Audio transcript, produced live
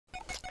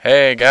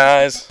Hey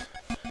guys,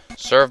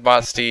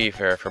 ServbotSteve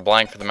here for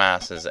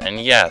BlankForTheMasses, and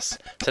yes,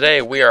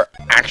 today we are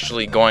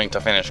actually going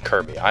to finish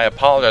Kirby. I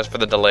apologize for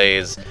the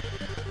delays,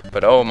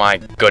 but oh my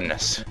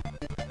goodness,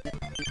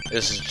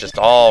 this is just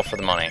all for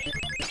the money.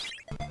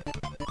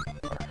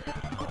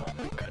 Oh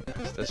my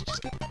goodness, this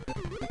just...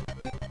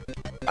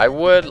 I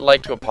would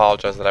like to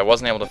apologize that I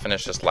wasn't able to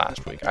finish this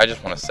last week. I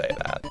just want to say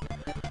that.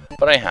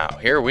 But anyhow,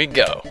 here we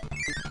go.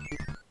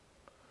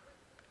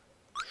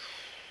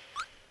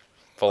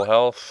 Full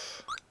health.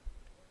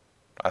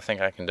 I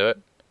think I can do it.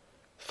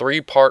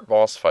 3-part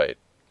boss fight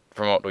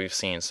from what we've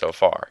seen so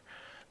far.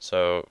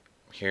 So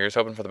here's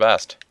hoping for the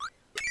best.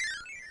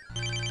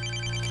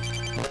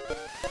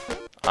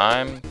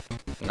 I'm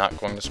not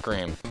going to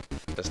scream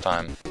this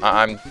time.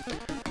 I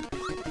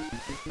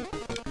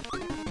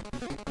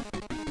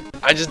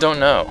just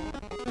don't know.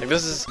 Like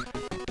this is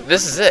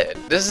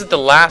it. This is the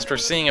last we're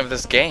seeing of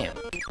this game.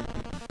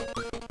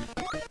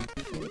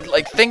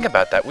 Like think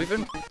about that.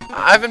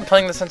 I've been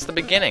playing this since the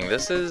beginning.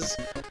 This is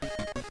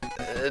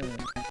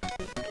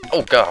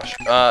oh gosh,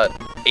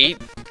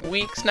 8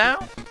 weeks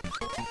now?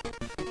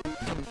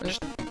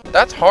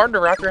 That's hard to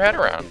wrap your head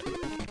around.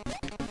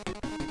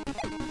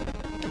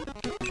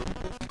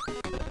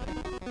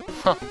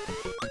 Huh.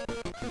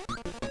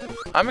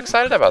 I'm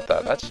excited about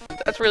that.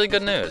 That's really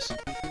good news.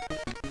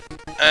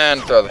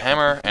 And throw the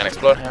hammer, and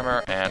explode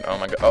hammer, and oh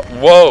my god. Oh,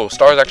 whoa!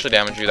 Stars actually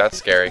damage you. That's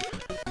scary.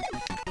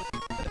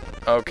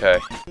 Okay.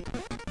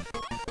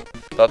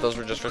 Thought those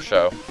were just for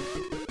show.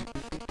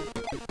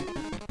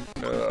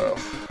 Ugh.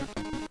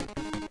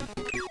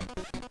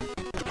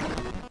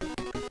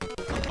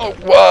 Oh,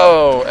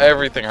 whoa!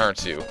 Everything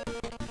hurts you.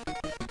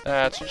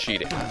 That's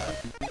cheating.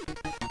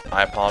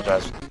 I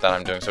apologize that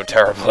I'm doing so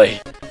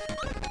terribly.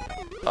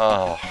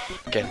 Oh,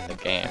 get in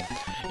the game.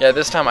 Yeah,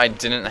 this time I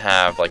didn't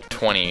have like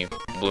 20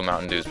 Blue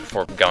Mountain Dews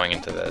before going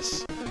into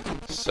this.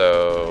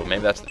 So,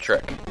 maybe that's the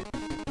trick.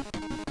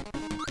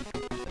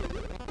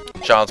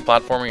 Child's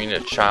platformer, you need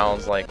a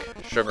child's like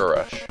sugar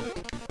rush.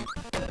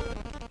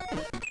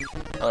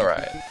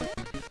 Alright.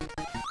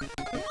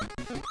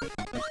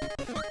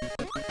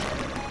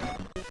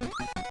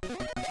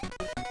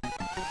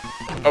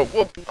 Oh,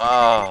 whoop!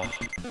 Ah,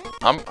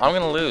 I'm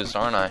gonna lose,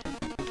 aren't I?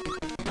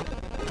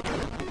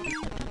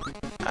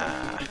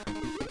 Ah.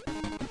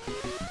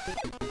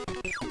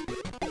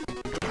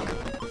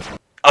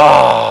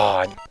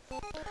 Ah.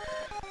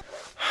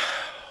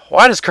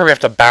 Why does Kirby have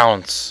to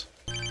bounce?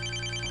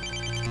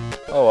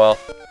 Oh well.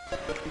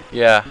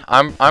 Yeah,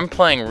 I'm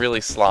playing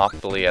really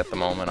sloppily at the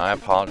moment. I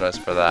apologize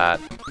for that.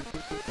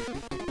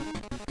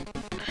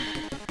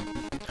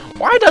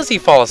 Why does he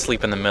fall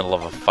asleep in the middle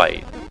of a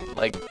fight?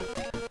 Like,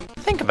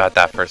 think about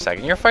that for a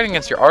second. You're fighting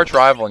against your arch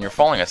rival and you're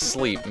falling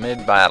asleep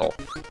mid-battle.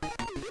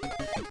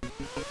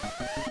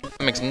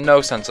 That makes no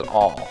sense at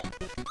all.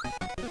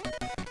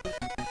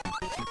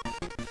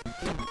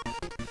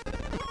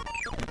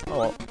 Oh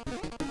well.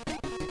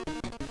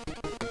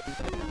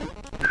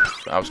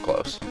 That was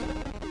close.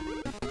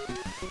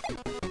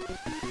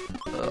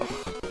 Ugh.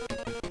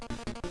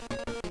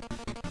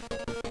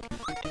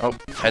 Oh,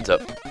 heads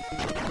up.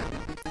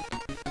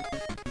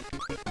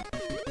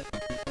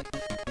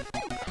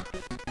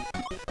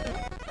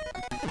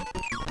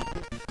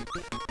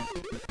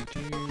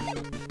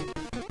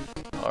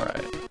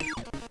 Alright.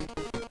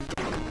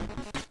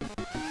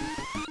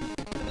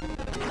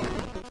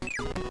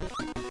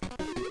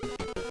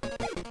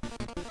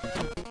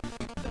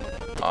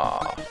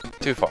 Aw,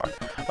 too far.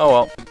 Oh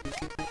well.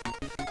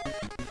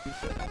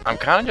 I'm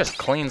kind of just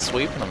clean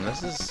sweeping them.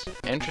 This is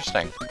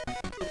interesting.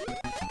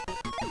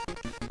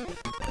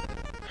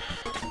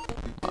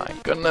 My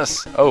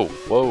goodness. Oh,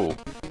 whoa.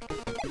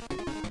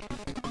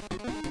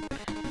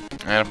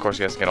 And of course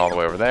he has to get all the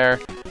way over there.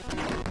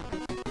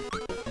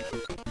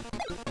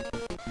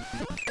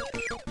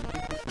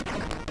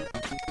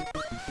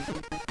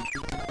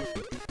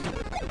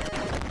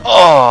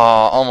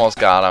 Oh, almost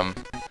got him.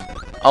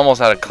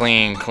 Almost had a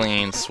clean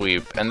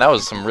sweep. And that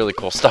was some really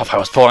cool stuff I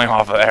was pulling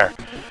off of there.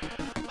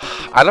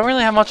 I don't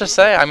really have much to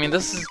say. I mean,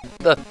 this is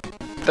the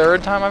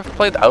 3rd time I've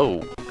played...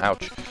 Oh,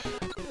 ouch.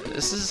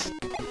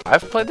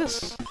 I've played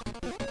this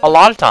a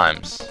lot of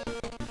times.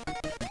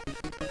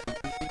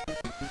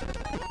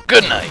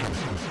 Good night.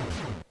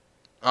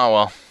 Oh,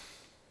 well.